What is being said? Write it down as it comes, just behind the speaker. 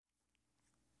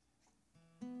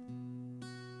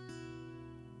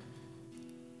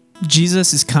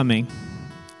Jesus is coming.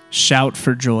 Shout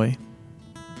for joy.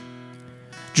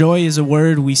 Joy is a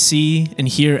word we see and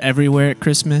hear everywhere at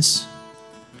Christmas.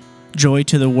 Joy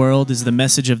to the world is the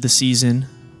message of the season.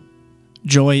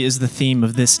 Joy is the theme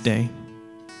of this day.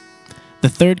 The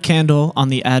third candle on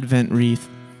the Advent wreath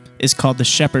is called the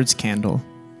Shepherd's Candle.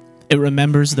 It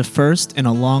remembers the first in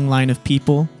a long line of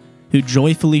people who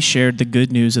joyfully shared the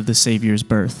good news of the Savior's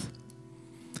birth.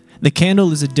 The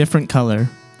candle is a different color,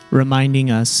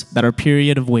 reminding us that our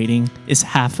period of waiting is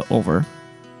half over.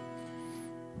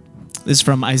 This is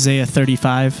from Isaiah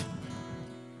 35.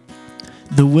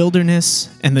 The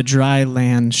wilderness and the dry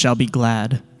land shall be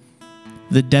glad.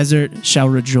 The desert shall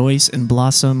rejoice and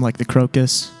blossom like the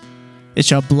crocus. It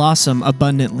shall blossom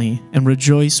abundantly and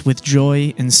rejoice with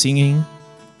joy and singing.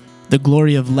 The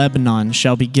glory of Lebanon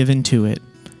shall be given to it,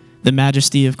 the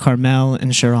majesty of Carmel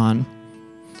and Sharon.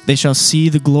 They shall see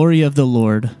the glory of the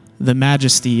Lord, the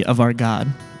majesty of our God.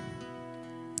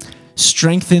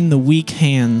 Strengthen the weak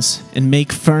hands and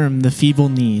make firm the feeble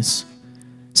knees.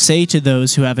 Say to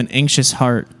those who have an anxious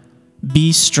heart,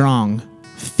 be strong,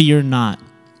 fear not.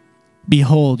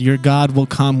 Behold, your God will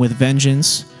come with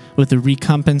vengeance, with the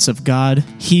recompense of God,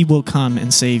 he will come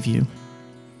and save you.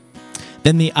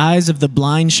 Then the eyes of the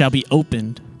blind shall be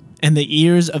opened, and the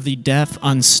ears of the deaf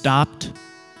unstopped.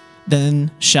 Then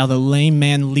shall the lame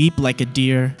man leap like a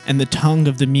deer, and the tongue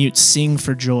of the mute sing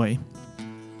for joy.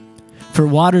 For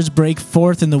waters break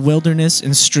forth in the wilderness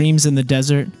and streams in the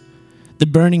desert. The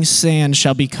burning sand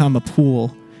shall become a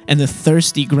pool, and the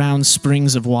thirsty ground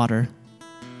springs of water.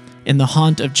 In the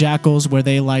haunt of jackals where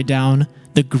they lie down,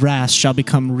 the grass shall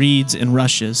become reeds and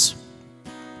rushes.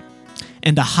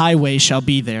 And a highway shall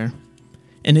be there,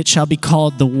 and it shall be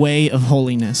called the way of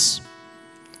holiness.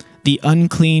 The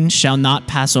unclean shall not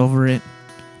pass over it.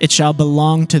 It shall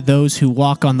belong to those who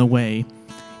walk on the way.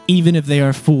 Even if they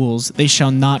are fools, they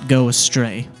shall not go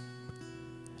astray.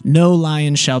 No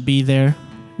lion shall be there,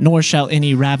 nor shall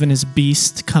any ravenous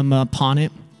beast come upon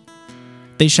it.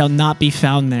 They shall not be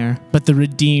found there, but the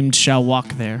redeemed shall walk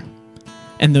there.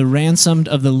 And the ransomed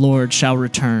of the Lord shall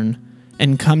return,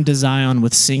 and come to Zion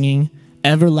with singing.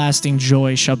 Everlasting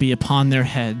joy shall be upon their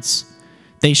heads.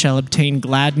 They shall obtain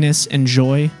gladness and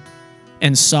joy,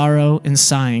 and sorrow and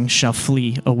sighing shall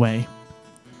flee away.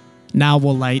 Now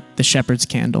we'll light the shepherd's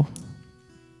candle.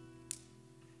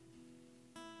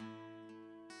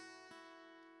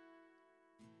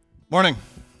 Morning.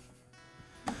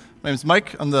 My name is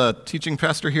Mike. I'm the teaching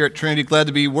pastor here at Trinity. Glad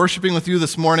to be worshiping with you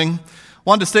this morning.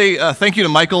 Wanted to say thank you to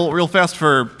Michael real fast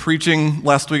for preaching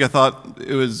last week. I thought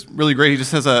it was really great. He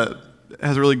just has a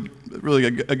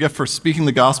gift for speaking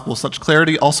the gospel with such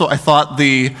clarity. Also, I thought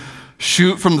the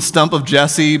shoot from the stump of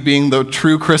Jesse being the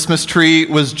true Christmas tree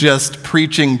was just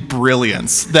preaching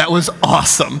brilliance. That was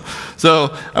awesome.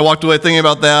 So I walked away thinking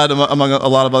about that among a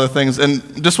lot of other things,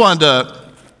 and just wanted to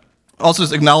also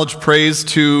just acknowledge praise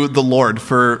to the Lord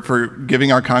for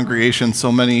giving our congregation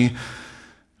so many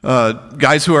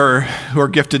guys who are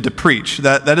gifted to preach.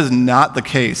 That is not the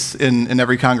case in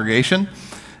every congregation,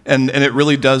 and it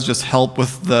really does just help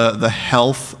with the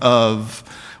health of,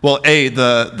 well,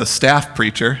 the staff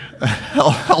preacher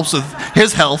helps with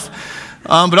his health,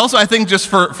 but also I think just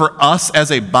for us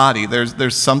as a body,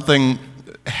 there's something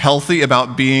healthy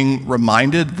about being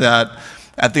reminded that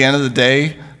at the end of the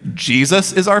day,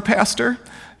 Jesus is our pastor,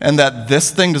 and that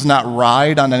this thing does not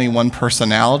ride on any one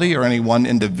personality or any one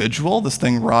individual. This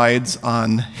thing rides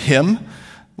on him,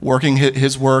 working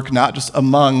his work not just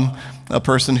among a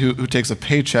person who takes a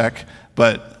paycheck,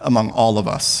 but among all of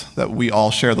us, that we all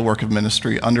share the work of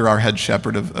ministry under our head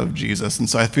shepherd of Jesus. And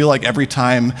so I feel like every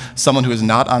time someone who is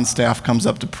not on staff comes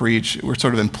up to preach, we're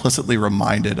sort of implicitly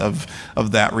reminded of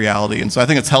that reality. And so I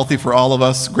think it's healthy for all of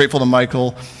us. Grateful to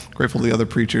Michael, grateful to the other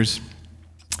preachers.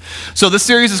 So this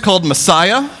series is called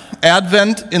Messiah,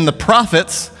 Advent in the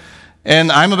Prophets,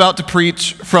 and I'm about to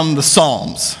preach from the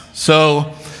Psalms.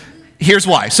 So here's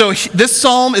why. So this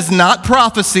psalm is not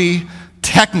prophecy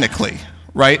technically,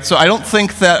 right? So I don't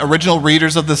think that original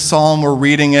readers of this psalm were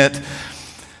reading it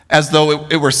as though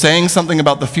it were saying something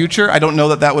about the future. I don't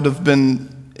know that would have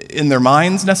been in their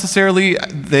minds necessarily.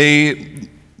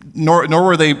 Nor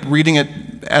were they reading it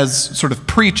as sort of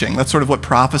preaching. That's sort of what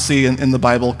prophecy in the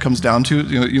Bible comes down to.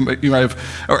 You might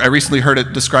have, or I recently heard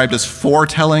it described as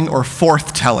foretelling or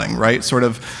forthtelling, right? Sort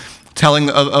of telling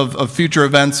of future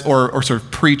events or sort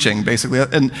of preaching, basically.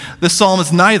 And this psalm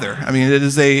is neither. I mean,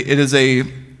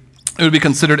 it would be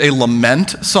considered a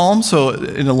lament psalm. So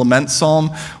in a lament psalm,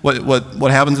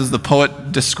 what happens is the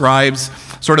poet describes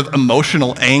sort of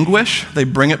emotional anguish. They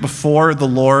bring it before the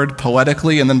Lord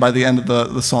poetically, and then by the end of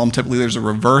the psalm, typically there's a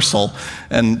reversal,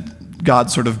 and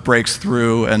God sort of breaks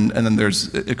through, and then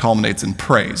it culminates in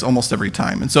praise almost every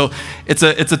time. And so it's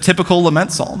a typical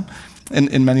lament psalm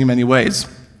in many, many ways.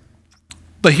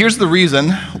 But here's the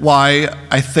reason why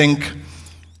I think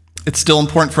it's still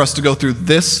important for us to go through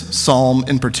this psalm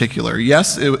in particular.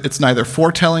 Yes, it's neither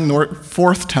foretelling nor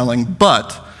forthtelling,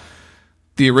 but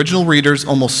the original readers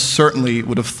almost certainly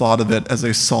would have thought of it as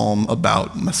a psalm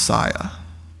about Messiah.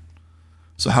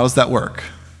 So how does that work?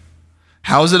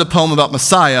 How is it a poem about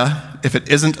Messiah if it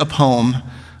isn't a poem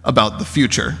about the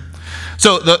future?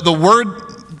 So the word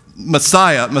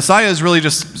Messiah is really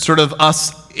just sort of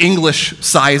us English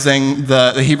sizing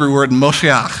the Hebrew word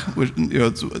Moshiach, which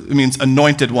it means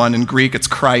anointed one. In Greek, it's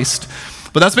Christ.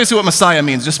 But that's basically what Messiah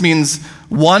means. It just means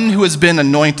one who has been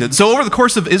anointed. So over the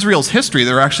course of Israel's history,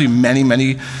 there were actually many,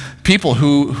 many people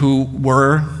who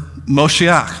were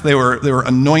Moshiach. They were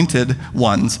anointed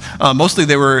ones. Mostly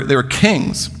they were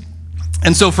kings.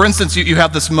 And so, for instance, you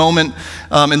have this moment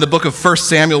in the book of 1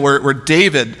 Samuel where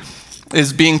David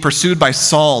is being pursued by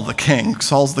Saul the king.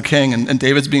 Saul's the king, and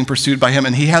David's being pursued by him,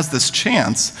 and he has this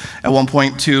chance at one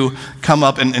point to come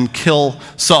up and kill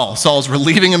Saul. Saul's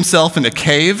relieving himself in a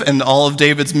cave, and all of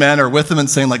David's men are with him and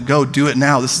saying, like, go, do it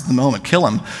now. This is the moment. Kill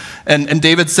him. And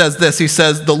David says this. He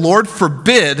says, the Lord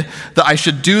forbid that I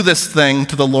should do this thing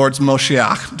to the Lord's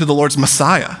Moshiach, to the Lord's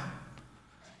Messiah.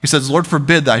 He says, Lord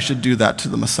forbid that I should do that to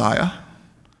the Messiah,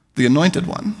 the anointed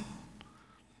one.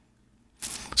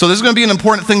 So this is going to be an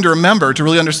important thing to remember to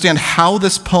really understand how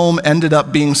this poem ended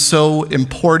up being so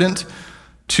important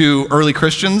to early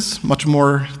Christians, much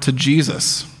more to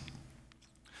Jesus.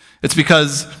 It's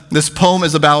because this poem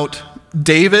is about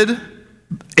David,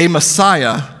 a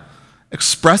Messiah,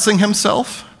 expressing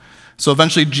himself. So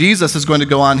eventually Jesus is going to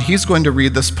go on. He's going to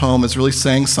read this poem as really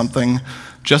saying something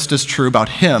just as true about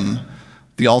him,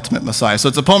 the ultimate Messiah. So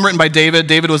it's a poem written by David.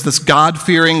 David was this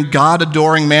God-fearing,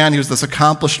 God-adoring man. He was this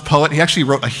accomplished poet. He actually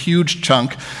wrote a huge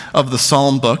chunk of the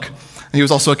Psalm book. And he was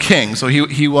also a king, so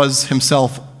he was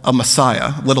himself a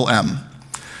Messiah, little m.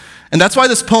 And that's why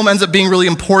this poem ends up being really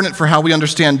important for how we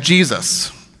understand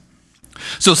Jesus.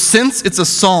 So since it's a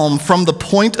psalm from the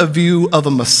point of view of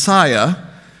a Messiah,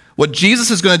 what Jesus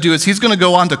is going to do is he's going to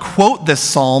go on to quote this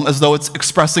psalm as though it's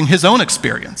expressing his own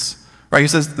experience. Right? He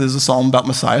says this is a psalm about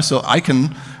Messiah, so I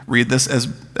can read this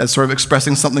as sort of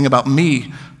expressing something about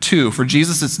me too. For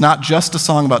Jesus, it's not just a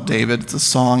song about David, it's a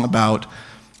song about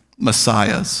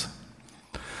Messiahs.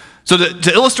 So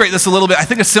to illustrate this a little bit, I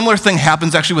think a similar thing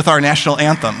happens actually with our national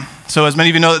anthem. So as many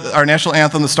of you know, our national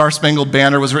anthem, the Star-Spangled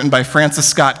Banner, was written by Francis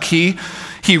Scott Key.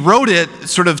 He wrote it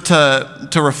sort of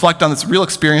to reflect on this real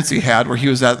experience he had where he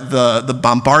was at the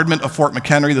bombardment of Fort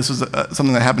McHenry. This was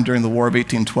something that happened during the War of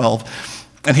 1812.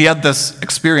 And he had this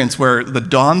experience where the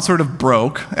dawn sort of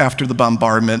broke after the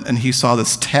bombardment, and he saw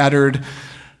this tattered,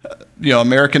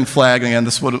 American flag. Again,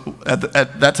 this would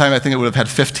at that time I think it would have had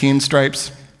 15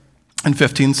 stripes and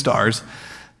 15 stars.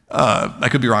 I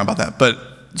could be wrong about that, but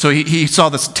so he saw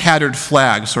this tattered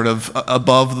flag sort of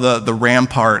above the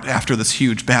rampart after this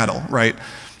huge battle, right?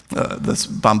 This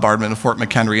bombardment of Fort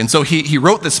McHenry. And so he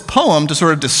wrote this poem to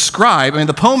sort of describe,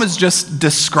 the poem is just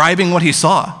describing what he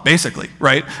saw, basically,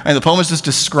 right? The poem is just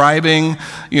describing,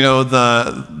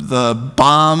 the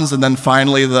bombs and then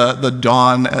finally the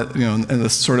dawn, and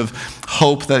this sort of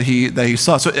hope that he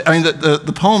saw. So,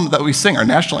 the poem that we sing, our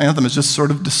national anthem, is just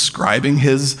sort of describing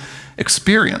his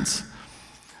experience.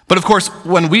 But of course,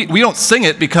 when we don't sing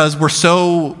it because we're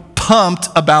so pumped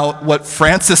about what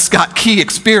Francis Scott Key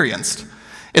experienced.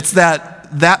 It's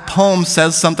that poem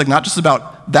says something not just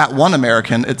about that one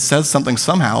American, it says something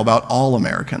somehow about all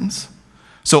Americans.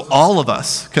 So all of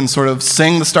us can sort of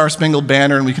sing the Star-Spangled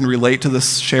Banner, and we can relate to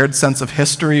this shared sense of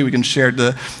history. We can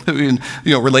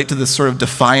relate to this sort of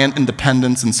defiant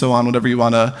independence and so on, whatever you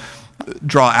want to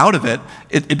draw out of it.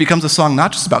 It becomes a song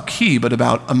not just about Key, but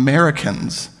about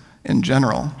Americans in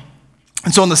general.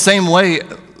 And so in the same way,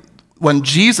 when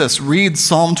Jesus reads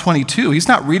Psalm 22, he's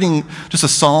not reading just a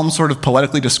psalm sort of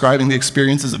poetically describing the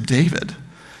experiences of David.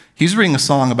 He's reading a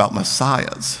song about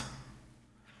Messiahs,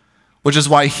 which is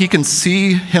why he can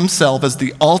see himself as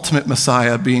the ultimate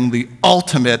Messiah being the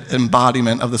ultimate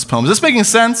embodiment of this poem. Is this making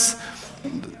sense?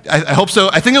 I hope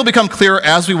so. I think it'll become clearer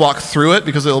as we walk through it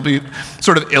because it'll be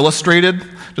sort of illustrated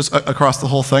just across the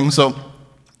whole thing. So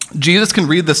Jesus can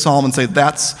read this psalm and say,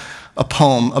 that's a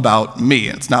poem about me.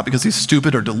 It's not because he's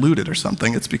stupid or deluded or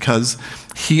something. It's because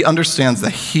he understands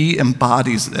that he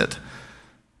embodies it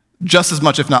just as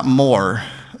much, if not more,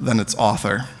 than its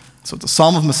author. So it's a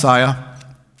psalm of Messiah.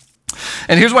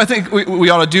 And here's what I think we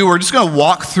ought to do. We're just going to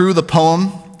walk through the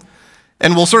poem,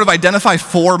 and we'll sort of identify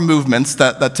 4 movements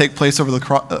that take place over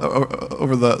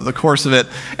the course of it.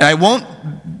 And I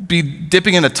won't be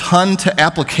dipping in a ton to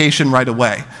application right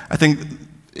away. I think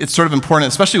it's sort of important,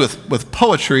 especially with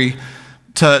poetry,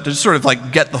 to just sort of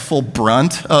like get the full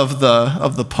brunt of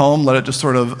the poem, let it just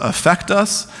sort of affect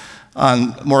us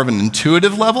on more of an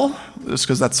intuitive level, just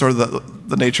because that's sort of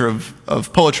the nature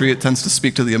of poetry. It tends to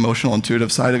speak to the emotional,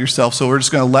 intuitive side of yourself. So we're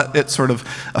just going to let it sort of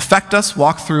affect us,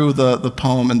 walk through the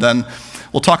poem, and then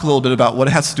we'll talk a little bit about what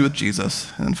it has to do with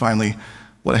Jesus, and then finally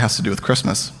what it has to do with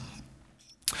Christmas.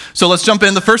 So let's jump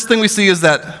in. The first thing we see is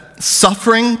that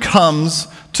suffering comes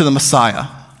to the Messiah.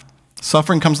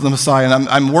 Suffering comes to the Messiah, and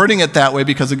I'm wording it that way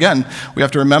because, again, we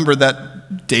have to remember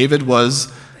that David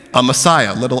was a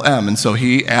Messiah, little m, and so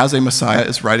he, as a Messiah,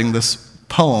 is writing this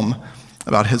poem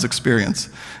about his experience.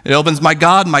 It opens, my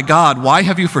God, why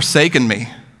have you forsaken me?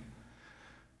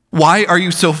 Why are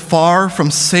you so far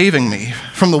from saving me,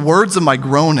 from the words of my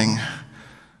groaning?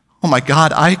 Oh my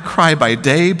God, I cry by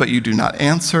day, but you do not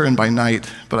answer, and by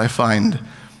night, but I find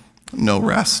no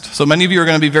rest. So many of you are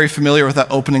going to be very familiar with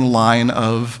that opening line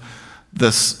of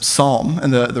this psalm,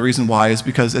 and the reason why is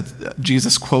because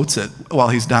Jesus quotes it while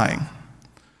he's dying.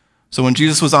 So when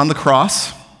Jesus was on the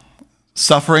cross,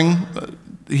 suffering,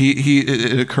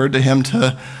 it occurred to him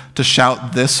to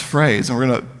shout this phrase, and we're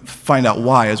going to find out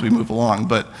why as we move along.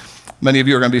 But many of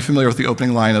you are going to be familiar with the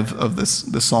opening line of this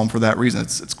psalm for that reason.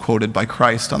 It's quoted by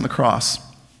Christ on the cross.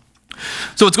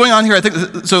 So what's going on here, I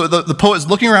think, so the poet is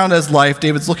looking around at his life,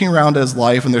 David's looking around at his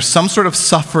life, and there's some sort of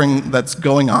suffering that's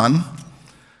going on.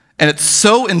 And it's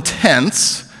so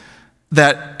intense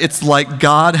that it's like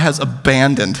God has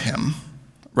abandoned him,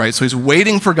 right? So he's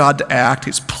waiting for God to act.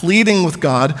 He's pleading with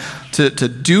God to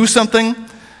do something,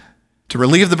 to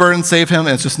relieve the burden, save him, and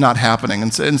it's just not happening.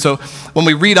 And so when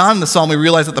we read on in the psalm, we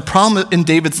realize that the problem in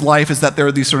David's life is that there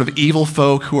are these sort of evil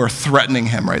folk who are threatening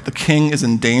him, right? The king is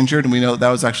endangered, and we know that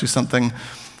was actually something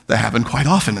that happened quite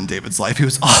often in David's life. He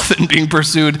was often being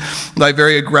pursued by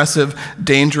very aggressive,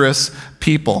 dangerous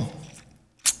people.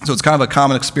 So it's kind of a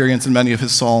common experience, and many of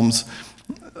his psalms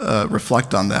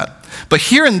reflect on that. But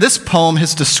here in this poem,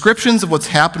 his descriptions of what's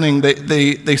happening,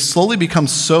 they slowly become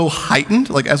so heightened,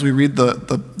 like as we read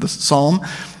the psalm,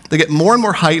 they get more and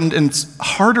more heightened, and it's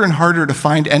harder and harder to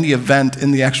find any event in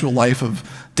the actual life of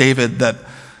David that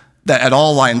at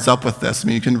all lines up with this. I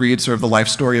mean, you can read sort of the life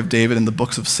story of David in the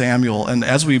books of Samuel, and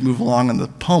as we move along in the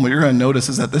poem, what you're going to notice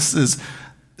is that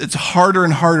it's harder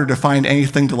and harder to find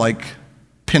anything to like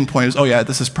pinpoint as, oh yeah,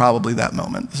 this is probably that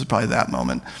moment. This is probably that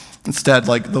moment. Instead,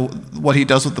 like what he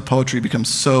does with the poetry becomes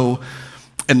so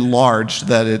enlarged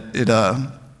that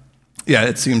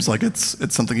it seems like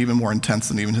it's something even more intense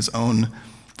than even his own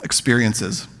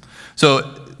experiences. So,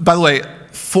 by the way,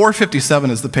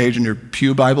 457 is the page in your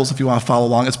pew Bibles if you want to follow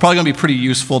along. It's probably going to be pretty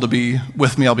useful to be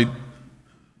with me. I'll be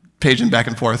paging back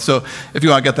and forth. So if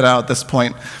you want to get that out at this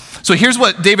point. So here's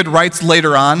what David writes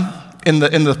later on in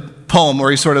the poem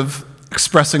where he's sort of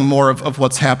expressing more of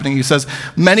what's happening. He says,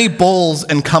 many bulls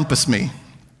encompass me,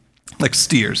 like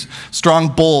steers.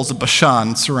 Strong bulls of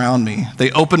Bashan surround me. They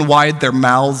open wide their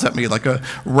mouths at me like a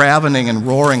ravening and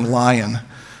roaring lion.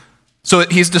 So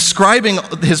he's describing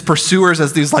his pursuers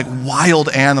as these like wild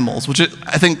animals, which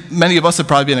I think many of us have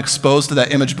probably been exposed to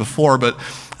that image before, but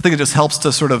I think it just helps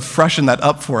to sort of freshen that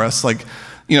up for us. Like,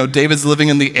 David's living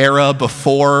in the era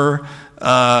before,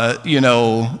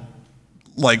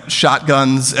 like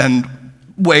shotguns and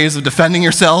ways of defending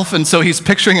yourself. And so he's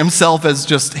picturing himself as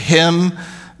just him,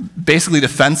 basically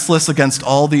defenseless against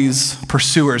all these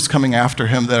pursuers coming after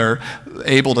him that are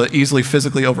able to easily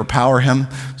physically overpower him.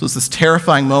 So it's this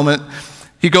terrifying moment.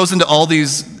 He goes into all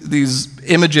these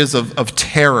images of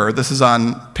terror. This is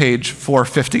on page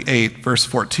 458, verse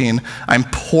 14. I'm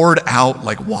poured out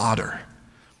like water.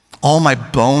 All my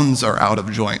bones are out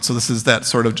of joint. So this is that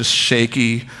sort of just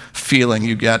shaky feeling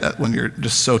you get when you're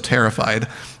just so terrified.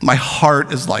 My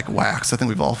heart is like wax. I think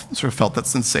we've all sort of felt that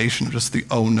sensation of just the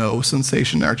oh no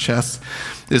sensation in our chest.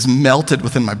 It is melted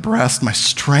within my breast. My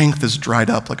strength is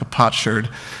dried up like a potsherd,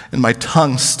 and my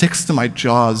tongue sticks to my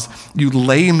jaws. You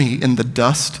lay me in the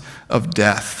dust of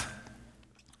death.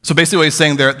 So basically what he's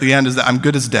saying there at the end is that I'm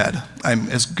good as dead. I'm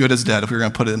as good as dead if we were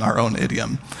going to put it in our own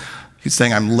idiom. He's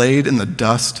saying, I'm laid in the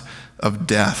dust of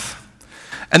death.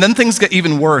 And then things get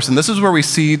even worse, and this is where we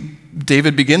see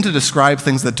David begin to describe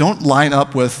things that don't line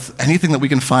up with anything that we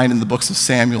can find in the books of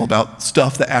Samuel about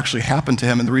stuff that actually happened to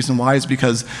him. And the reason why is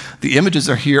because the images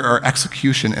are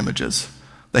execution images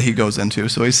that he goes into.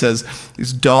 So he says,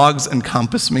 these dogs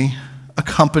encompass me, a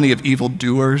company of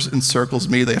evildoers encircles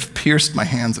me. They have pierced my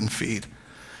hands and feet.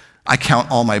 I count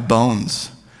all my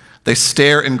bones. They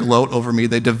stare and gloat over me.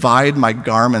 They divide my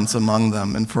garments among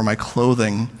them, and for my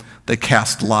clothing they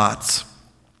cast lots.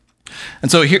 And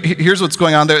so here's what's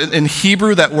going on there. In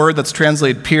Hebrew, that word that's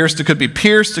translated pierced, it could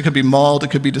be mauled,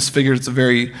 it could be disfigured. It's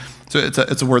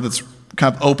a word that's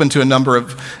kind of open to a number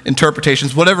of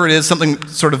interpretations. Whatever it is, something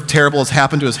sort of terrible has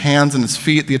happened to his hands and his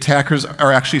feet. The attackers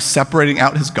are actually separating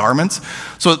out his garments.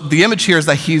 So the image here is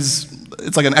that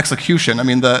it's like an execution. I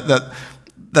mean, that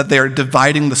they are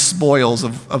dividing the spoils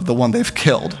of the one they've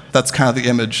killed. That's kind of the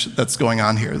image that's going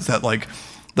on here, is that like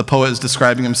the poet is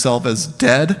describing himself as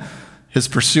dead. His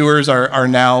pursuers are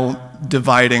now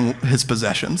dividing his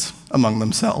possessions among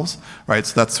themselves, right?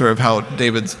 So that's sort of how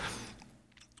David's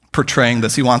portraying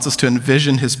this. He wants us to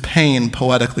envision his pain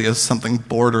poetically as something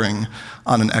bordering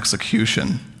on an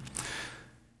execution.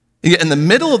 Yet in the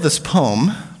middle of this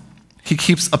poem, he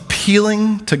keeps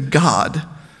appealing to God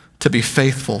to be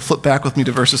faithful. Flip back with me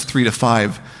to verses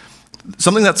 3-5.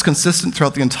 Something that's consistent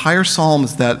throughout the entire psalm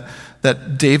is that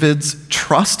David's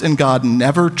trust in God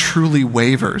never truly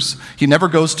wavers. He never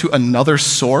goes to another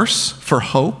source for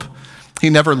hope. He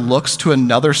never looks to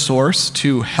another source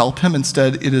to help him.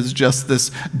 Instead, it is just this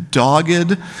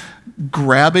dogged,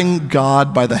 grabbing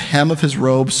God by the hem of his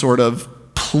robe sort of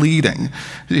pleading.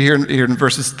 Here in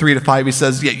verses 3-5, he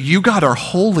says, "Yet you, God, are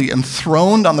holy,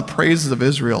 enthroned on the praises of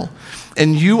Israel.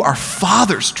 And you, our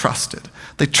fathers, trusted.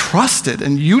 They trusted,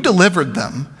 and you delivered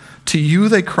them. To you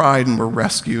they cried and were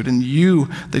rescued. And you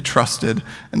they trusted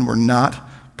and were not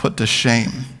put to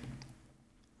shame."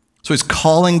 So he's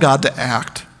calling God to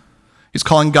act. He's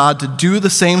calling God to do the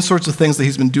same sorts of things that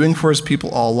he's been doing for his people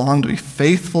all along, to be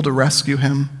faithful to rescue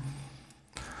him.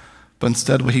 But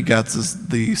instead what he gets is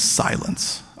the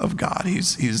silence of God.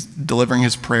 He's delivering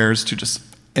his prayers to just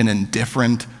an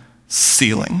indifferent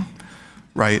ceiling,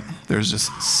 right? There's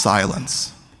just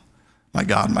silence. My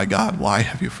God, why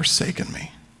have you forsaken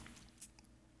me?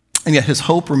 And yet his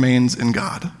hope remains in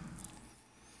God.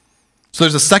 So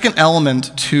there's a second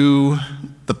element to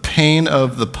the pain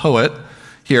of the poet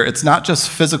here. It's not just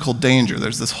physical danger.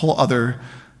 There's this whole other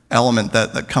element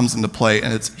that comes into play,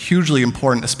 and it's hugely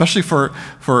important, especially for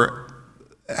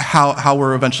how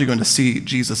we're eventually going to see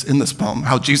Jesus in this poem,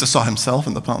 how Jesus saw himself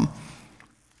in the poem.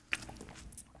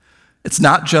 It's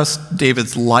not just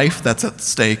David's life that's at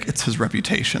stake, it's his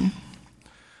reputation.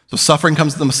 So suffering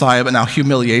comes to the Messiah, but now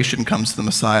humiliation comes to the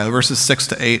Messiah. Verses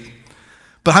 6-8.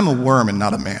 "But I'm a worm and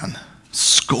not a man,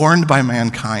 scorned by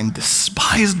mankind,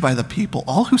 despised by the people.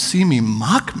 All who see me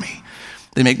mock me.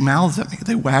 They make mouths at me.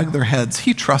 They wag their heads.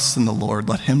 He trusts in the Lord.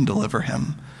 Let him deliver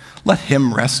him. Let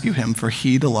him rescue him, for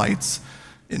he delights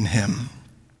in him."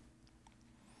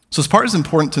 So this part is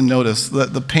important to notice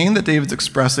that the pain that David's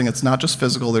expressing, it's not just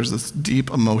physical. There's this deep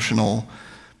emotional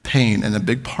pain, and a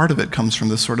big part of it comes from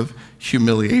this sort of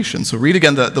humiliation. So read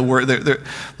again the words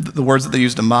that they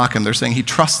use to mock him. They're saying, he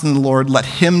trusts in the Lord, let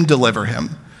him deliver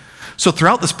him. So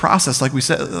throughout this process, like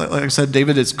I said,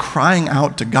 David is crying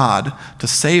out to God to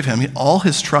save him. All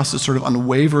his trust is sort of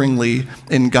unwaveringly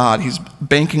in God. He's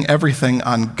banking everything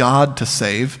on God to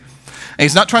save. And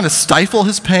he's not trying to stifle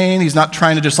his pain. He's not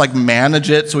trying to just like manage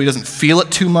it so he doesn't feel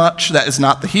it too much. That is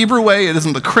not the Hebrew way. It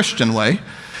isn't the Christian way.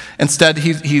 Instead,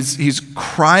 he's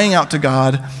crying out to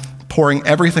God, pouring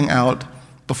everything out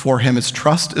before him. His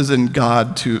trust is in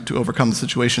God to overcome the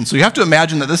situation. So you have to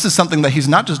imagine that this is something that he's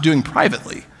not just doing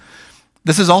privately.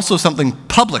 This is also something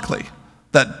publicly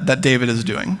that David is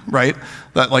doing, right?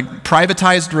 That like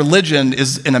privatized religion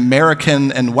is an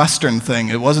American and Western thing.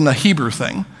 It wasn't a Hebrew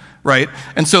thing, right?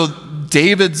 And so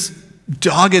David's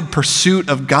dogged pursuit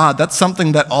of God, that's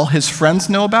something that all his friends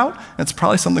know about, and it's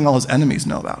probably something all his enemies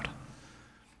know about.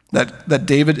 That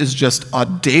David is just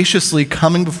audaciously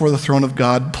coming before the throne of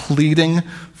God, pleading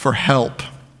for help.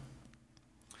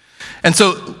 And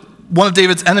so one of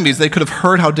David's enemies, they could have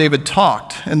heard how David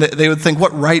talked, and they would think,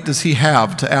 what right does he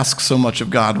have to ask so much of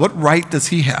God? What right does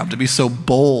he have to be so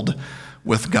bold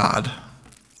with God?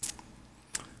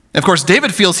 And of course,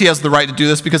 David feels he has the right to do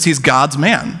this because he's God's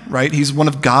man, right? He's one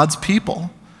of God's people.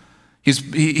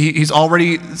 He's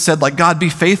already said, like, God, be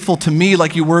faithful to me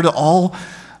like you were to all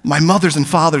my mothers and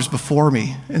fathers before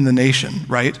me in the nation,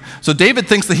 right? So David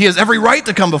thinks that he has every right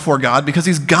to come before God because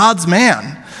he's God's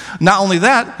man. Not only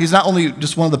that, he's not only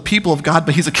just one of the people of God,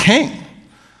 but he's a king.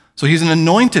 So he's an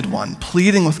anointed one,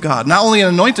 pleading with God. Not only an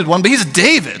anointed one, but he's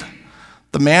David,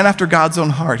 the man after God's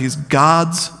own heart. He's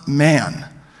God's man.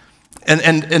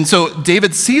 And so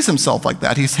David sees himself like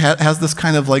that. He has this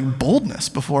kind of like boldness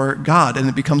before God, and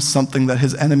it becomes something that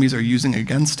his enemies are using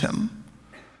against him,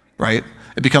 right?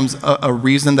 It becomes a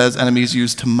reason that his enemies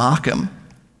use to mock him.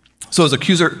 So his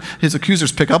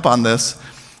accusers pick up on this,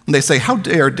 and they say, how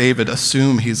dare David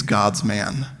assume he's God's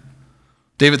man?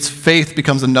 David's faith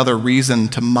becomes another reason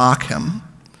to mock him.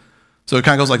 So it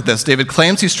kind of goes like this. David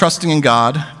claims he's trusting in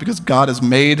God because God has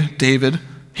made David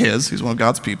he's one of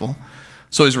God's people.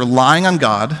 So he's relying on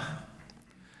God.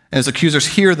 And his accusers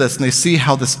hear this and they see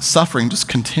how this suffering just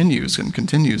continues and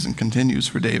continues and continues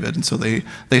for David. And so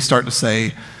they start to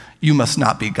say, you must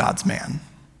not be God's man.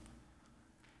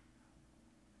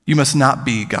 You must not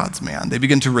be God's man. They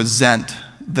begin to resent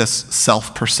this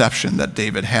self-perception that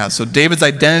David has. So David's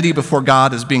identity before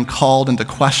God is being called into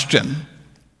question.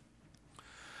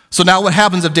 So now what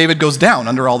happens if David goes down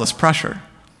under all this pressure?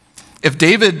 If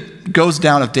David goes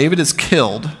down, if David is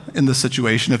killed in this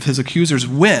situation, if his accusers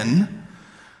win,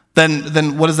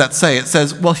 then what does that say? It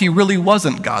says, well, he really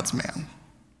wasn't God's man,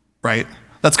 right?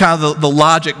 That's kind of the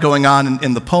logic going on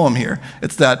in the poem here.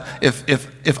 It's that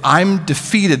if I'm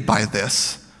defeated by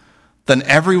this, then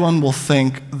everyone will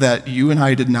think that you and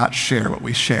I did not share what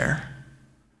we share.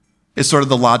 It's sort of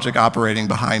the logic operating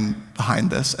behind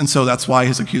this. And so that's why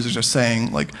his accusers are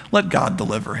saying, like, let God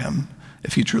deliver him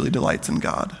if he truly delights in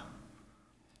God.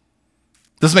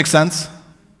 Does this make sense?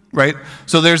 Right?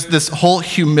 So there's this whole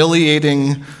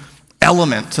humiliating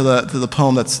element to the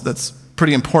poem that's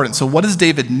pretty important. So what does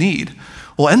David need?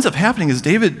 Well, what ends up happening is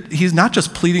he's not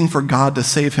just pleading for God to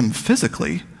save him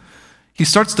physically. He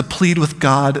starts to plead with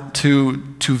God to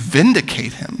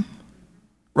vindicate him,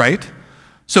 right?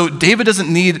 So David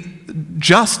doesn't need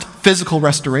just physical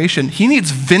restoration. He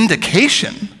needs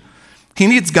vindication. He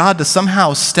needs God to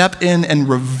somehow step in and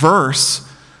reverse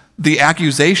the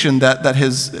accusation that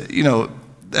his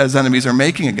enemies are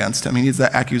making against him. He needs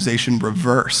that accusation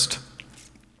reversed.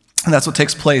 And that's what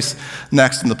takes place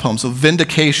next in the poem. So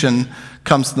vindication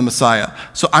comes to the Messiah.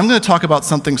 So I'm going to talk about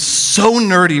something so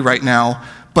nerdy right now,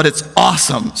 but it's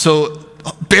awesome. So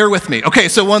bear with me. Okay,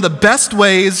 so one of the best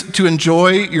ways to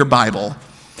enjoy your Bible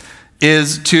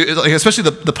is to, especially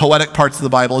the poetic parts of the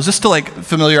Bible, is just to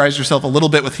familiarize yourself a little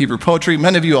bit with Hebrew poetry.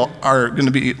 Many of you are going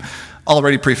to be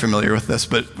already pretty familiar with this,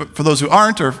 but for those who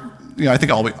aren't, or I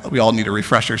think we all need a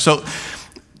refresher. So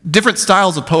different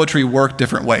styles of poetry work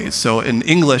different ways. So in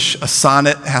English, a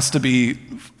sonnet has to be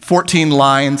 14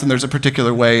 lines, and there's a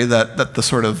particular way that the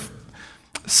sort of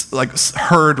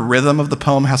heard rhythm of the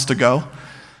poem has to go.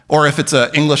 Or if it's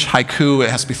an English haiku, it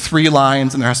has to be 3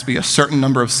 lines, and there has to be a certain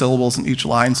number of syllables in each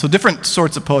line. So different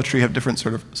sorts of poetry have different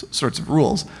sorts of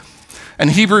rules. And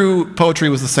Hebrew poetry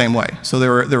was the same way. So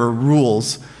there were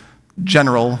rules,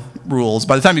 general rules.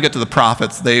 By the time you get to the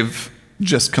prophets, they've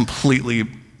just completely,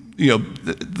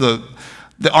 the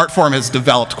art form has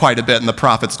developed quite a bit, and the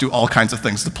prophets do all kinds of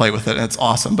things to play with it, and it's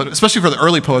awesome. But especially for the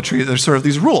early poetry, there's sort of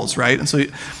these rules, right?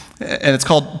 And it's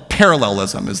called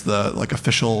parallelism is the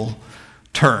official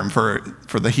term for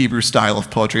the Hebrew style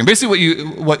of poetry. And basically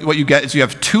what you get is you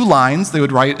have 2 lines. They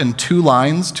would write in 2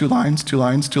 lines, 2 lines, 2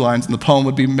 lines, 2 lines, and the poem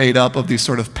would be made up of these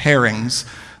sort of pairings,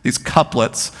 these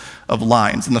couplets of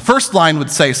lines. And the first line would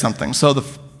say something. So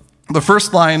the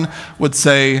first line would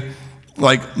say,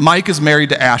 Mike is married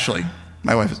to Ashley.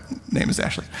 My wife's name is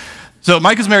Ashley. So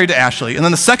Mike is married to Ashley. And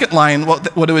then the second line,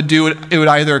 what it would do,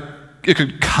 it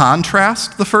could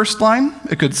contrast the first line.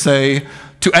 It could say,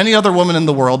 to any other woman in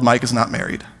the world, Mike is not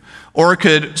married. Or it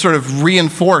could sort of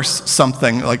reinforce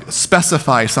something,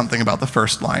 specify something about the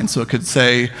first line. So it could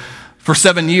say, for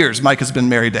 7 years, Mike has been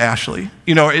married to Ashley.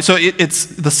 So it's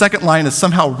the second line is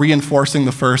somehow reinforcing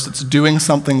the first. It's doing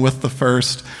something with the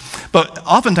first. But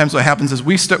oftentimes what happens is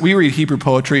we read Hebrew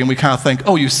poetry and we kind of think,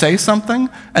 oh, you say something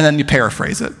and then you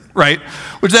paraphrase it, right?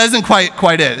 Which that isn't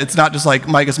quite it. It's not just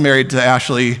Mike is married to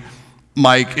Ashley,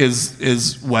 Mike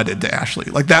is wedded to Ashley.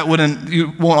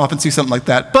 You won't often see something like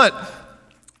that. But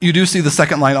you do see the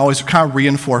second line always kind of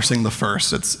reinforcing the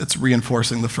first. It's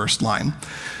reinforcing the first line.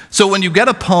 So when you get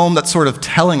a poem that's sort of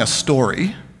telling a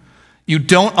story, you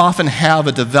don't often have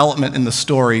a development in the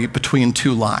story between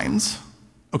 2 lines,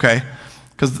 okay?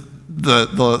 Because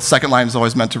the second line is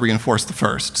always meant to reinforce the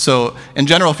first. So in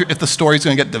general, if the story is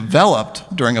going to get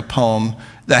developed during a poem,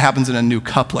 that happens in a new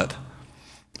couplet.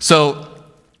 So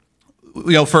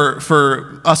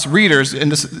for us readers, and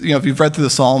this, if you've read through the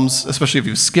Psalms, especially if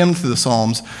you've skimmed through the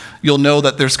Psalms, you'll know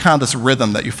that there's kind of this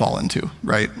rhythm that you fall into,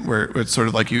 right? Where it's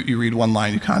sort of you read one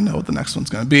line, you kind of know what the next one's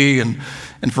going to be. And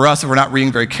for us, if we're not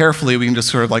reading very carefully, we can just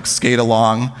sort of skate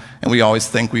along, and we always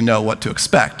think we know what to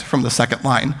expect from the second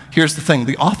line. Here's the thing,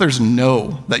 the authors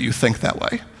know that you think that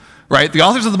way, right? The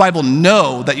authors of the Bible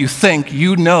know that you think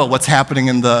you know what's happening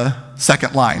in the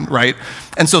second line, right?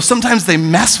 And so sometimes they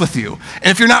mess with you. And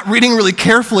if you're not reading really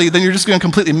carefully, then you're just going to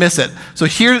completely miss it. So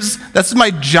that's my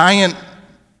giant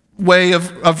way of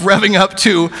revving up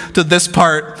to this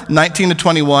part, 19 to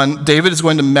 21. David is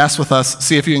going to mess with us.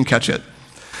 See if you can catch it.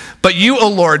 But you, O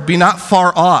Lord, be not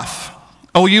far off.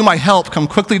 O you, my help, come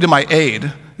quickly to my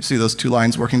aid. You see those two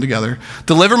lines working together.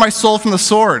 Deliver my soul from the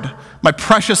sword, my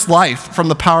precious life from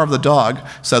the power of the dog,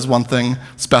 says one thing,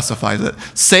 specifies it.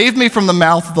 Save me from the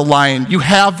mouth of the lion. You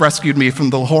have rescued me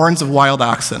from the horns of wild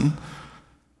oxen.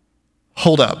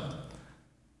 Hold up.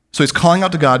 So he's calling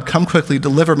out to God, come quickly,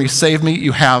 deliver me, save me.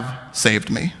 You have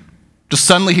saved me. Just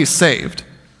suddenly he's saved.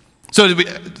 So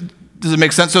does it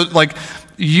make sense? So like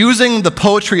using the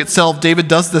poetry itself, David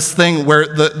does this thing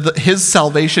where his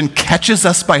salvation catches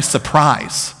us by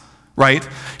surprise, right?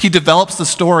 He develops the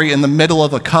story in the middle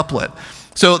of a couplet.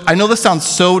 So I know this sounds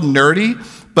so nerdy,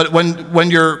 but when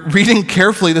you're reading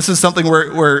carefully, this is something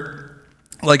where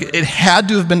like it had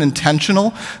to have been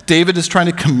intentional. David is trying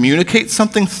to communicate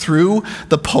something through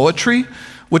the poetry,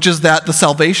 which is that the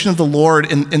salvation of the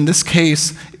Lord in this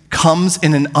case comes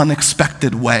in an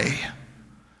unexpected way.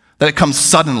 That it comes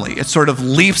suddenly. It sort of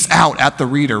leaps out at the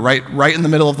reader, right in the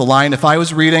middle of the line. If I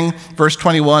was reading verse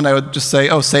 21, I would just say,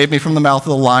 oh, save me from the mouth of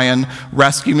the lion,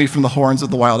 rescue me from the horns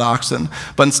of the wild oxen.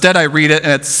 But instead I read it,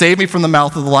 and it's save me from the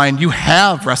mouth of the lion, you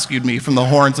have rescued me from the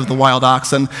horns of the wild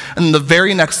oxen. And in the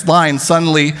very next line,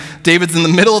 suddenly, David's in the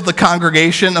middle of the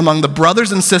congregation among the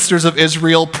brothers and sisters of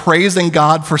Israel, praising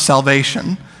God for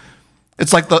salvation.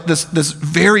 It's like this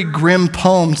very grim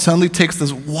poem suddenly takes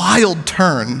this wild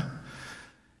turn.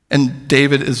 And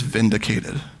David is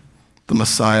vindicated. The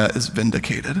Messiah is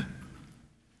vindicated.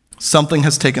 Something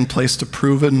has taken place to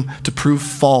prove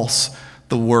false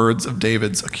the words of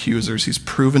David's accusers. He's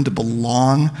proven to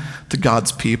belong to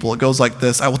God's people. It goes like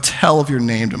this: I will tell of your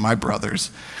name to my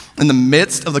brothers. In the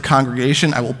midst of the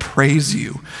congregation, I will praise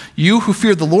you. You who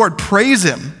fear the Lord, praise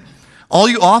him. All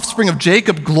you offspring of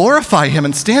Jacob, glorify him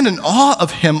and stand in awe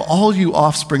of him, all you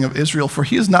offspring of Israel, for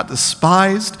he is not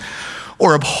despised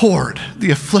or abhorred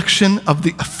the affliction of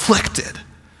the afflicted.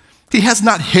 He has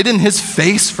not hidden his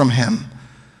face from him,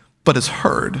 but has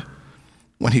heard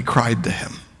when he cried to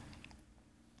him.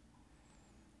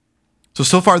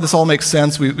 So far this all makes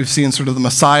sense. We've seen sort of the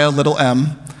Messiah, little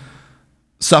m,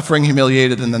 suffering,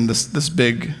 humiliated, and then this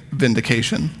big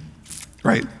vindication,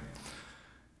 right?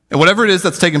 And whatever it is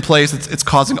that's taking place, it's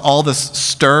causing all this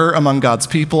stir among God's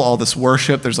people, all this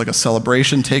worship. There's like a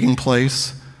celebration taking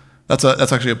place. That's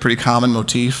actually a pretty common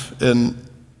motif in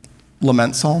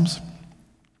lament psalms.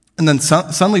 And then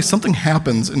suddenly something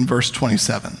happens in verse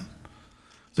 27.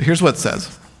 So here's what it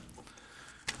says.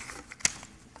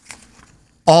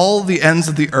 All the ends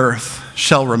of the earth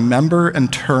shall remember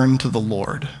and turn to the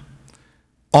Lord.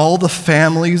 All the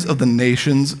families of the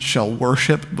nations shall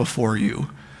worship before you.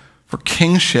 For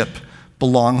kingship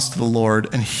belongs to the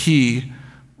Lord, and he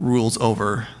rules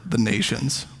over the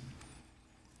nations.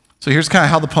 So here's kind of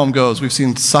how the poem goes. We've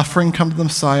seen suffering come to the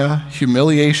Messiah,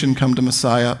 humiliation come to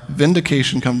Messiah,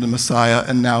 vindication come to Messiah,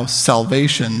 and now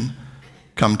salvation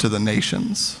come to the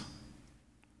nations.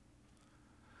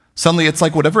 Suddenly, it's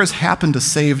like whatever has happened to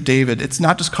save David, it's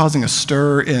not just causing a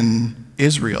stir in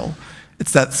Israel.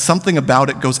 It's that something about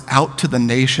it goes out to the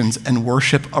nations and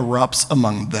worship erupts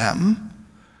among them.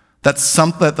 That's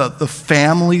something that the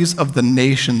families of the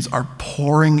nations are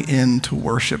pouring in to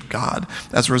worship God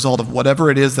as a result of whatever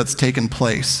it is that's taken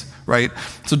place, right?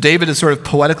 So David is sort of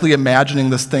poetically imagining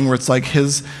this thing where it's like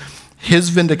his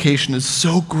vindication is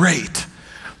so great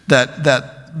that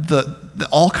the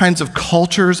all kinds of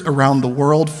cultures around the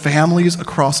world, families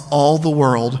across all the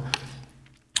world,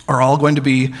 are all going to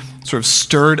be sort of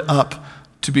stirred up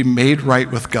to be made right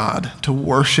with God, to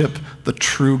worship the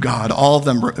true God. All of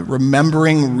them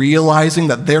remembering, realizing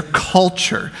that their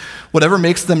culture, whatever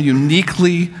makes them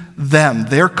uniquely them,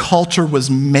 their culture was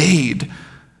made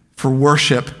for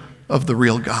worship of the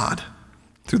real God.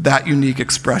 Through that unique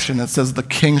expression, it says the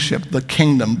kingship, the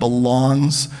kingdom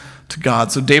belongs to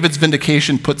God. So David's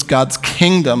vindication puts God's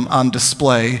kingdom on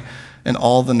display, and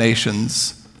all the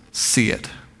nations see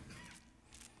it.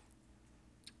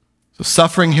 So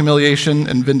suffering, humiliation,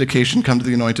 and vindication come to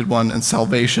the Anointed One, and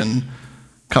salvation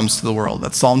comes to the world.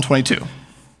 That's Psalm 22. All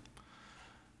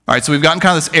right, so we've gotten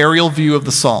kind of this aerial view of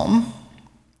the psalm.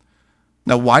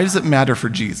 Now, why does it matter for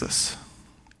Jesus?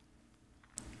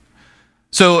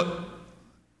 So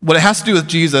what it has to do with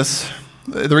Jesus,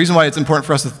 the reason why it's important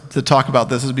for us to talk about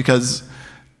this is because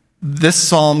this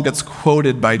psalm gets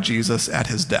quoted by Jesus at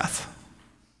his death,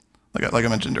 like I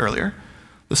mentioned earlier.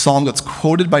 The psalm gets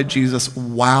quoted by Jesus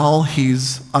while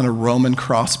he's on a Roman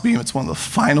crossbeam. It's one of the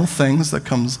final things that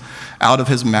comes out of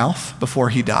his mouth before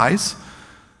he dies.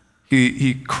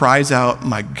 He cries out,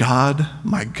 my God,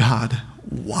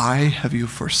 why have you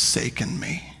forsaken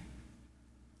me?"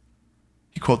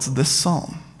 He quotes this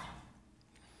psalm.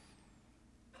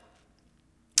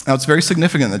 Now, it's very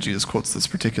significant that Jesus quotes this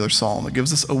particular psalm. It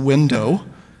gives us a window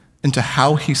into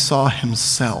how he saw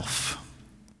himself.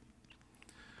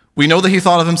 We know that he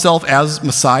thought of himself as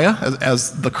Messiah,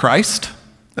 as the Christ,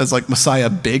 as like Messiah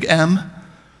big M.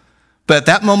 But at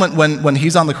that moment when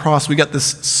he's on the cross, we get this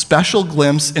special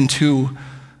glimpse into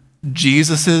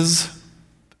Jesus's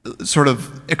sort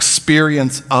of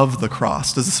experience of the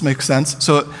cross. Does this make sense?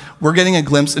 So we're getting a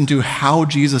glimpse into how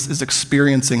Jesus is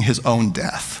experiencing his own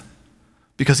death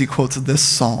because he quotes this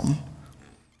psalm.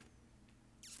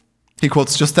 He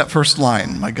quotes just that first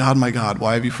line, my God,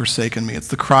 why have you forsaken me?" It's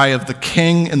the cry of the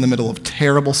king in the middle of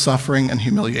terrible suffering and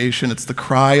humiliation. It's the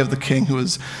cry of the king who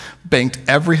has banked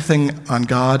everything on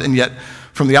God and yet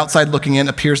from the outside looking in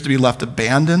appears to be left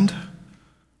abandoned.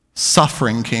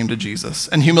 Suffering came to Jesus,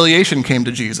 and humiliation came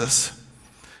to Jesus.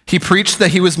 He preached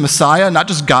that he was Messiah, not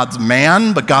just God's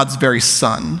man, but God's very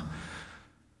son.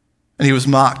 And he was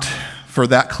mocked for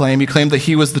that claim. He claimed that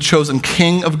he was the chosen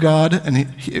king of God,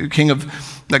 and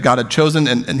that God had chosen,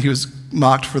 and he was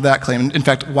mocked for that claim. In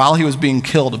fact, while he was being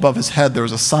killed, above his head, there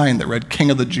was a sign that read, "King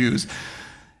of the Jews."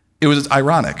 It was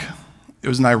ironic. It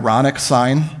was an ironic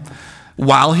sign.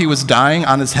 While he was dying,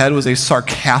 on his head was a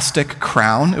sarcastic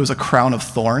crown. It was a crown of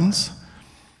thorns.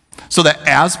 So that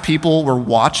as people were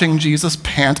watching Jesus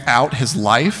pant out his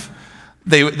life,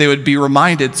 they would be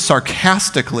reminded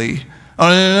sarcastically, "Oh,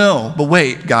 no, but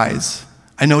wait, guys,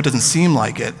 I know it doesn't seem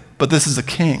like it, but this is a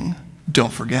king.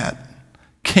 Don't forget.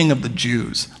 King of the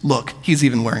Jews. Look, he's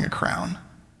even wearing a crown."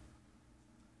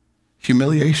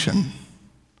 Humiliation.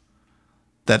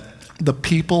 That the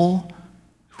people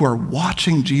who are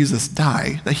watching Jesus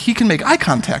die, that he can make eye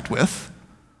contact with,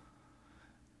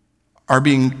 are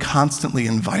being constantly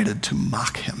invited to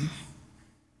mock him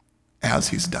as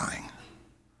he's dying.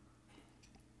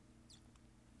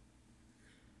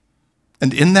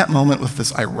 And in that moment, with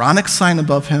this ironic sign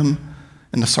above him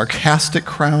and a sarcastic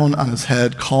crown on his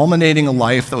head, culminating a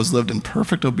life that was lived in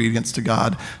perfect obedience to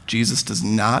God, Jesus does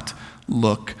not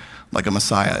look like a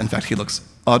Messiah. In fact, he looks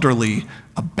utterly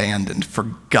abandoned,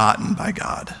 forgotten by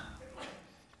God.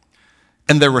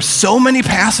 And there were so many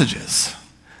passages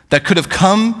that could have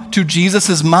come to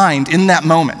Jesus' mind in that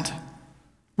moment,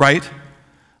 right?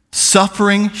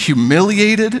 Suffering,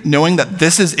 humiliated, knowing that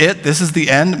this is it, this is the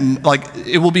end, like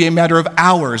it will be a matter of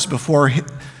hours before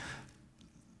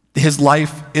his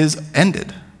life is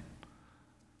ended.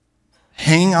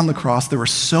 Hanging on the cross, there were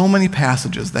so many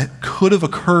passages that could have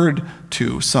occurred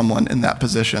to someone in that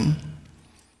position.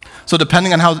 So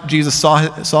depending on how Jesus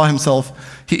saw himself,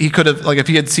 he could have, like if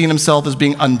he had seen himself as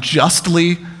being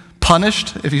unjustly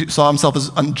punished, if he saw himself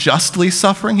as unjustly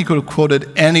suffering, he could have quoted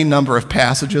any number of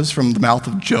passages from the mouth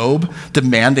of Job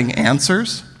demanding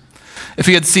answers. If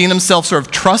he had seen himself sort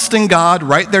of trusting God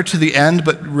right there to the end,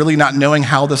 but really not knowing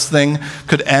how this thing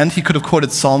could end, he could have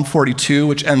quoted Psalm 42,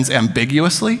 which ends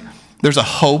ambiguously. There's a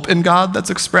hope in God that's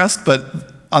expressed,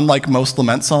 but unlike most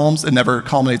lament psalms, it never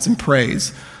culminates in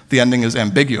praise. The ending is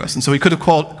ambiguous. And so he could have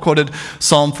quoted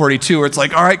Psalm 42, where it's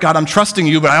like, all right, God, I'm trusting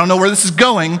you, but I don't know where this is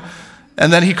going.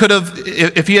 And then he could have,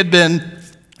 if he had been,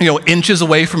 inches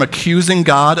away from accusing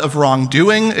God of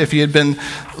wrongdoing, if he had been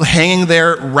hanging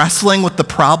there wrestling with the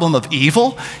problem of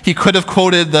evil, he could have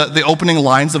quoted the opening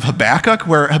lines of Habakkuk,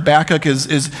 where Habakkuk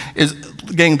is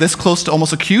getting this close to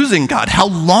almost accusing God. How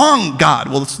long, God,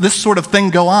 will this sort of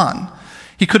thing go on?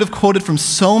 He could have quoted from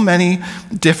so many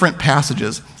different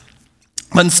passages.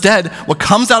 But instead, what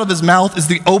comes out of his mouth is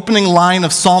the opening line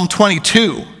of Psalm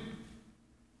 22.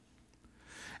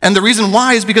 And the reason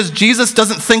why is because Jesus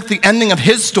doesn't think the ending of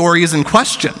his story is in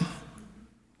question.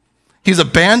 He's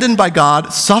abandoned by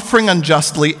God, suffering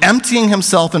unjustly, emptying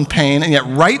himself in pain, and yet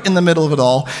right in the middle of it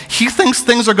all, he thinks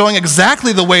things are going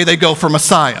exactly the way they go for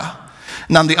Messiah.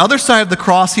 And on the other side of the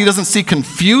cross, he doesn't see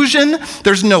confusion.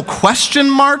 There's no question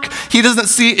mark. He doesn't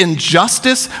see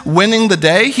injustice winning the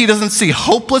day. He doesn't see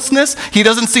hopelessness. He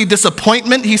doesn't see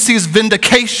disappointment. He sees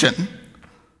vindication.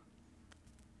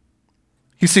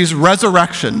 He sees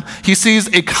resurrection. He sees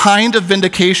a kind of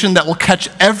vindication that will catch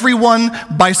everyone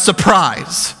by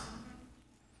surprise.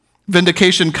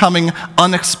 Vindication coming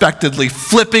unexpectedly,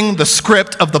 flipping the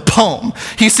script of the poem.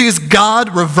 He sees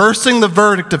God reversing the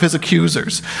verdict of his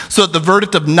accusers, so that the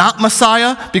verdict of not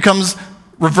Messiah becomes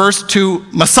reversed to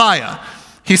Messiah.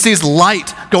 He sees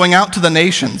light going out to the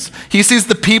nations. He sees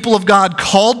the people of God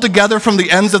called together from the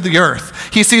ends of the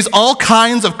earth. He sees all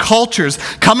kinds of cultures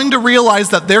coming to realize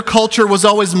that their culture was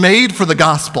always made for the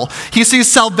gospel. He sees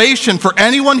salvation for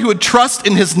anyone who would trust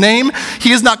in his name.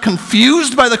 He is not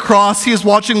confused by the cross. He is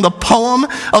watching the poem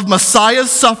of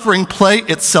Messiah's suffering play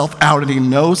itself out, and he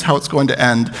knows how it's going to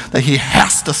end, that he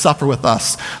has to suffer with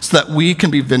us so that we can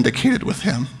be vindicated with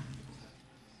him.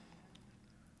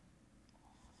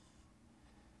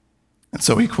 And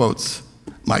so he quotes,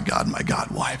 my God,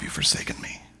 why have you forsaken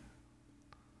me?"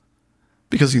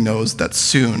 because he knows that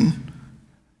soon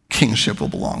kingship will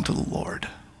belong to the Lord.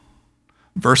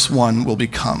 Verse 1 will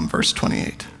become verse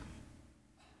 28.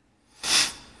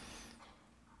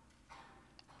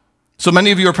 So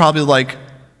many of you are probably like,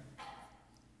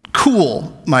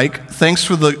 cool, Mike, thanks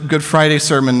for the Good Friday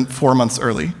sermon 4 months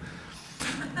early.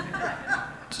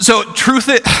 So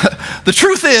the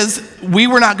truth is, we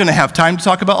were not going to have time to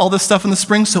talk about all this stuff in the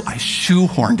spring, so I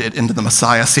shoehorned it into the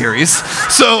Messiah series.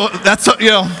 So that's,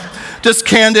 just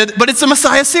candid, but it's a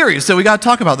Messiah series, so we got to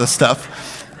talk about this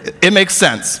stuff. It makes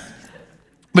sense.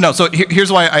 But no, so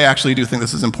here's why I actually do think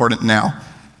this is important now.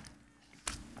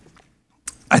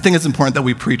 I think it's important that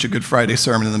we preach a Good Friday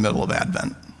sermon in the middle of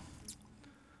Advent.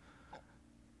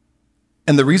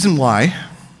 And the reason why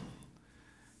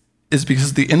is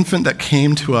because the infant that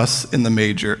came to us in the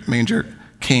manger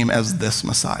came as this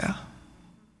Messiah.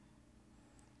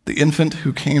 The infant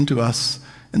who came to us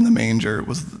in the manger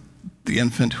was the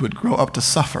infant who would grow up to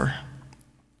suffer.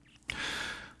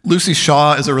 Lucy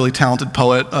Shaw is a really talented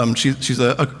poet. She's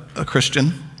a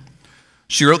Christian.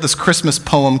 She wrote this Christmas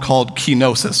poem called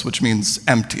Kenosis, which means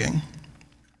emptying.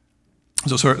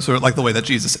 So sort of like the way that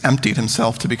Jesus emptied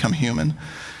himself to become human.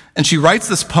 And she writes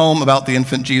this poem about the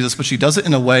infant Jesus, but she does it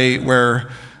in a way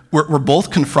where we're both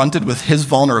confronted with his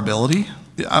vulnerability.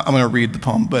 I'm going to read the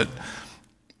poem, but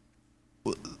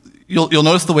you'll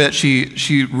notice the way that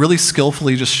she really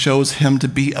skillfully just shows him to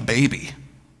be a baby,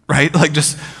 right? Like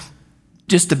just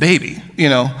a baby,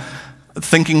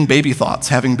 thinking baby thoughts,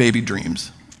 having baby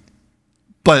dreams.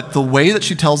 But the way that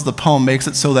she tells the poem makes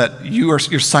it so that you're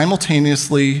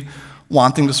simultaneously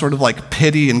wanting to sort of like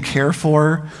pity and care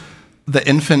for the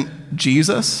infant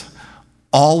Jesus,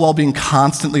 all while being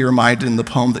constantly reminded in the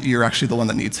poem that you're actually the one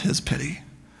that needs his pity.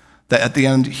 That at the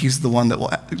end, he's the one that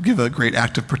will give a great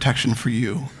act of protection for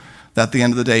you. That at the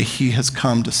end of the day, he has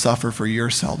come to suffer for your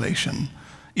salvation,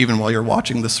 even while you're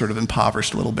watching this sort of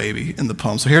impoverished little baby in the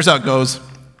poem. So here's how it goes.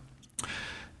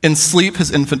 In sleep,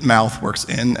 his infant mouth works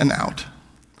in and out.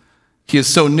 He is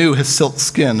so new, his silk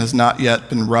skin has not yet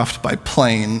been roughed by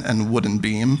plane and wooden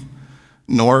beam,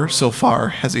 nor, so far,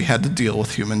 has he had to deal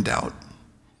with human doubt.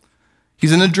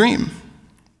 He's in a dream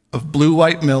of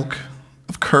blue-white milk,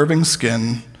 of curving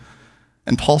skin,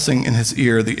 and pulsing in his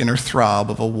ear the inner throb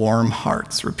of a warm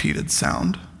heart's repeated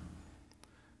sound.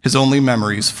 His only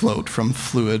memories float from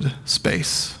fluid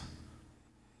space.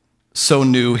 So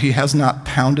new, he has not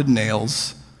pounded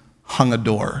nails, hung a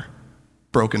door,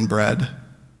 broken bread,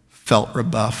 felt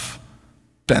rebuff,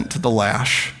 bent to the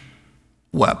lash,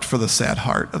 wept for the sad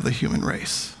heart of the human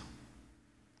race.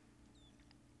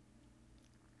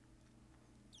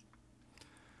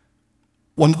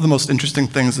 One of the most interesting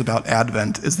things about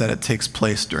Advent is that it takes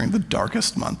place during the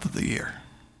darkest month of the year.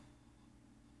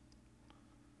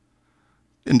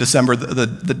 In December,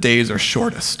 the days are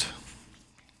shortest.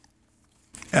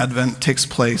 Advent takes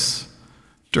place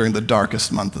during the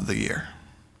darkest month of the year.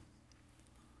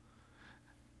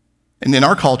 And in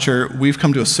our culture, we've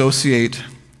come to associate,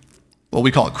 well,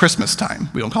 we call it Christmas time.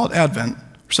 We don't call it Advent.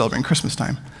 We're celebrating Christmas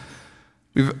time.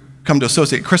 We've come to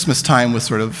associate Christmas time with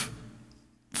sort of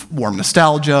warm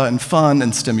nostalgia and fun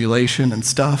and stimulation and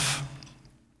stuff.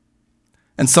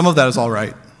 And some of that is all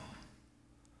right.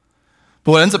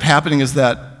 But what ends up happening is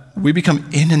that we become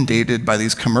inundated by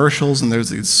these commercials, and there's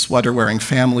these sweater-wearing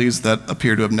families that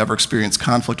appear to have never experienced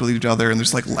conflict with each other, and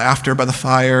there's like laughter by the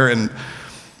fire,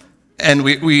 and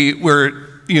we're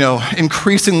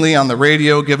increasingly on the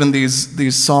radio given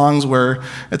these songs where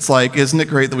it's like, isn't it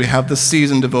great that we have this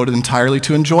season devoted entirely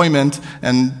to enjoyment,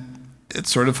 and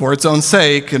it's sort of for its own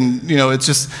sake, and it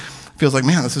just feels like,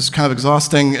 man, this is kind of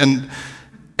exhausting, and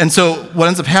so what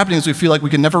ends up happening is we feel like we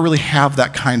can never really have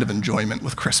that kind of enjoyment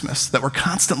with Christmas that we're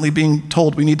constantly being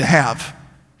told we need to have.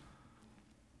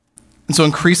 And so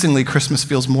increasingly, Christmas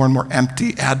feels more and more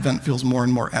empty. Advent feels more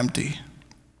and more empty.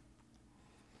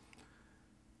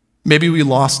 Maybe we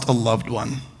lost a loved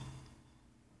one,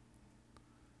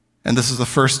 and this is the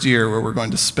first year where we're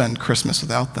going to spend Christmas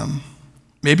without them.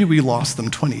 Maybe we lost them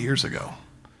 20 years ago.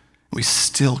 We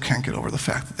still can't get over the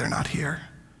fact that they're not here.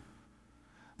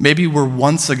 Maybe we're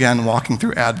once again walking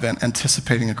through Advent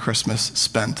anticipating a Christmas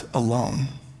spent alone.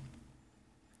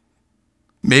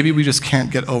 Maybe we just can't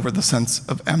get over the sense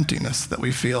of emptiness that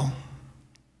we feel,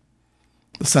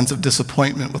 the sense of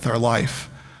disappointment with our life,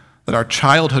 that our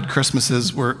childhood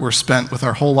Christmases were spent with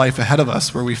our whole life ahead of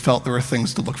us, where we felt there were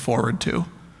things to look forward to.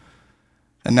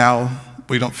 And now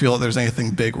we don't feel that there's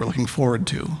anything big we're looking forward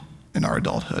to in our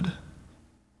adulthood.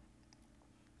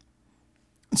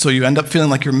 And so you end up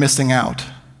feeling like you're missing out,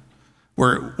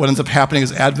 where what ends up happening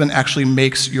is Advent actually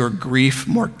makes your grief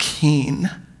more keen,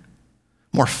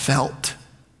 more felt.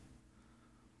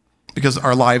 because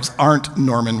our lives aren't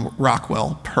Norman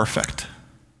Rockwell perfect.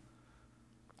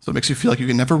 So it makes you feel like you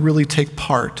can never really take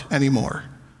part anymore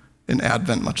in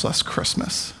Advent, much less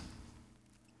Christmas.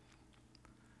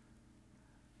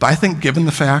 But I think given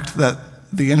the fact that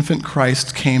the infant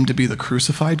Christ came to be the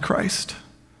crucified Christ,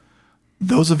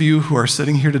 those of you who are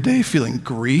sitting here today feeling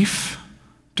grief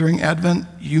during Advent,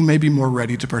 you may be more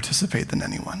ready to participate than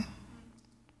anyone.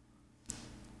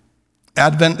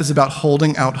 Advent is about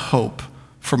holding out hope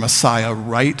for Messiah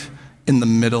right in the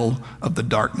middle of the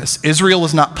darkness. Israel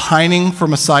was not pining for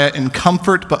Messiah in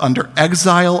comfort, but under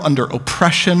exile, under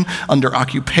oppression, under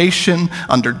occupation,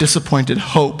 under disappointed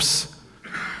hopes.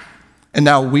 And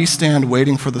now we stand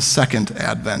waiting for the second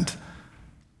Advent,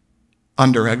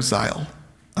 under exile,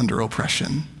 under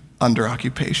oppression, under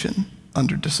occupation,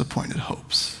 under disappointed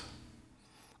hopes.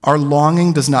 Our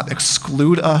longing does not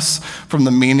exclude us from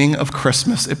the meaning of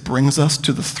Christmas. It brings us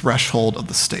to the threshold of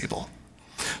the stable.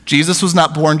 Jesus was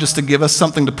not born just to give us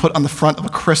something to put on the front of a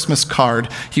Christmas card.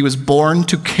 He was born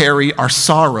to carry our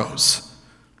sorrows,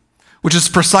 which is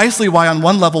precisely why on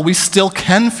one level we still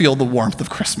can feel the warmth of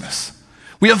Christmas.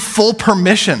 We have full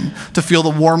permission to feel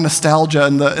the warm nostalgia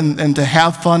and to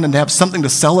have fun and to have something to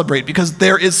celebrate, because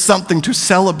there is something to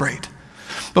celebrate.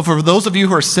 But for those of you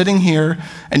who are sitting here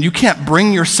and you can't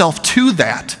bring yourself to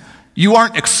that, you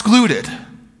aren't excluded.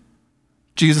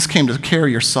 Jesus came to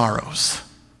carry your sorrows.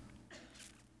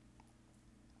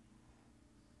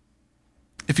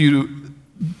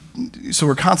 So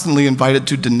we're constantly invited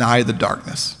to deny the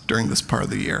darkness during this part of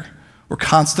the year. We're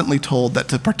constantly told that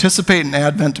to participate in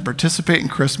Advent, to participate in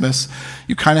Christmas,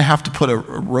 you kind of have to put a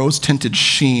rose-tinted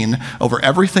sheen over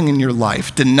everything in your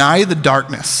life. Deny the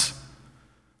darkness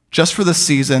just for this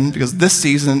season, because this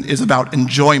season is about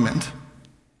enjoyment.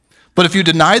 But if you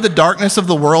deny the darkness of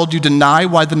the world, you deny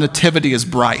why the nativity is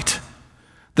bright.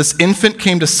 This infant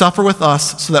came to suffer with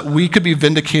us so that we could be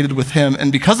vindicated with him.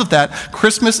 And because of that,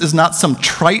 Christmas is not some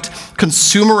trite,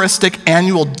 consumeristic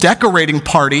annual decorating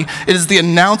party. It is the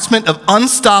announcement of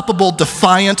unstoppable,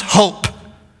 defiant hope.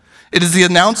 It is the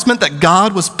announcement that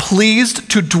God was pleased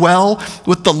to dwell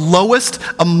with the lowest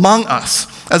among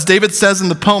us. As David says in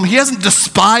the poem, he hasn't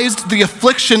despised the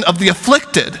affliction of the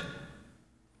afflicted.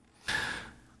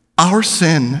 Our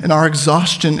sin and our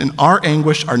exhaustion and our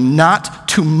anguish are not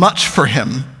too much for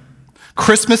him.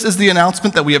 Christmas is the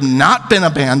announcement that we have not been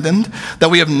abandoned, that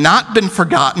we have not been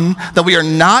forgotten, that we are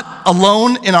not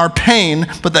alone in our pain,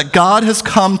 but that God has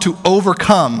come to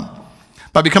overcome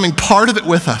by becoming part of it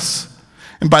with us.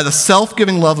 And by the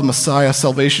self-giving love of Messiah,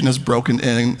 salvation is broken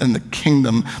in, and the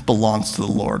kingdom belongs to the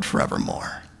Lord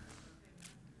forevermore.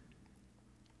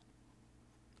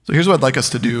 So here's what I'd like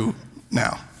us to do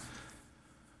now.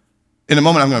 In a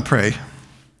moment, I'm going to pray.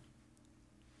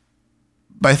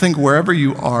 But I think wherever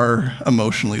you are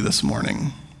emotionally this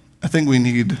morning, I think we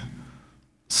need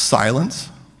silence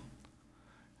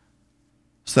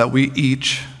so that we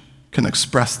each can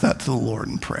express that to the Lord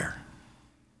in prayer.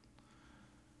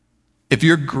 If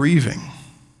you're grieving,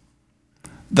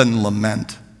 then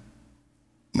lament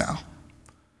now.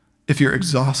 If you're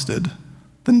exhausted,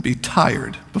 then be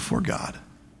tired before God.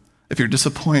 If you're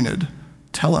disappointed,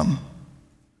 tell him.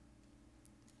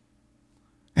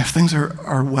 If things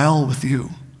are well with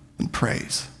you, then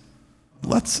praise.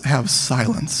 Let's have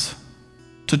silence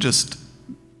to just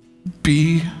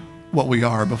be what we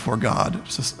are before God.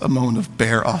 It's just a moment of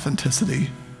bare authenticity.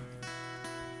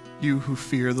 You who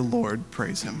fear the Lord,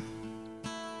 praise him.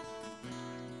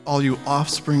 All you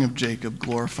offspring of Jacob,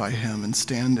 glorify him and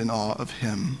stand in awe of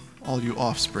him, all you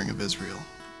offspring of Israel.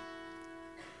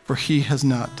 For he has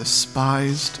not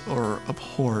despised or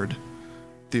abhorred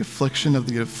the affliction of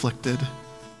the afflicted.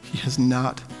 He has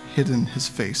not hidden his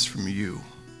face from you,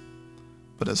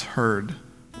 but has heard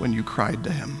when you cried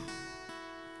to him.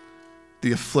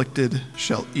 The afflicted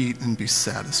shall eat and be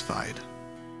satisfied.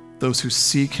 Those who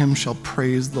seek him shall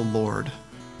praise the Lord.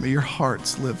 May your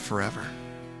hearts live forever.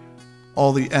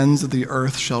 All the ends of the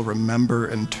earth shall remember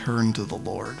and turn to the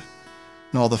Lord,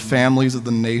 and all the families of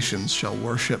the nations shall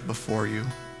worship before you.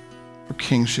 For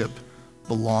kingship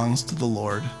belongs to the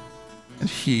Lord, and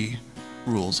he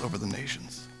rules over the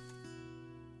nations.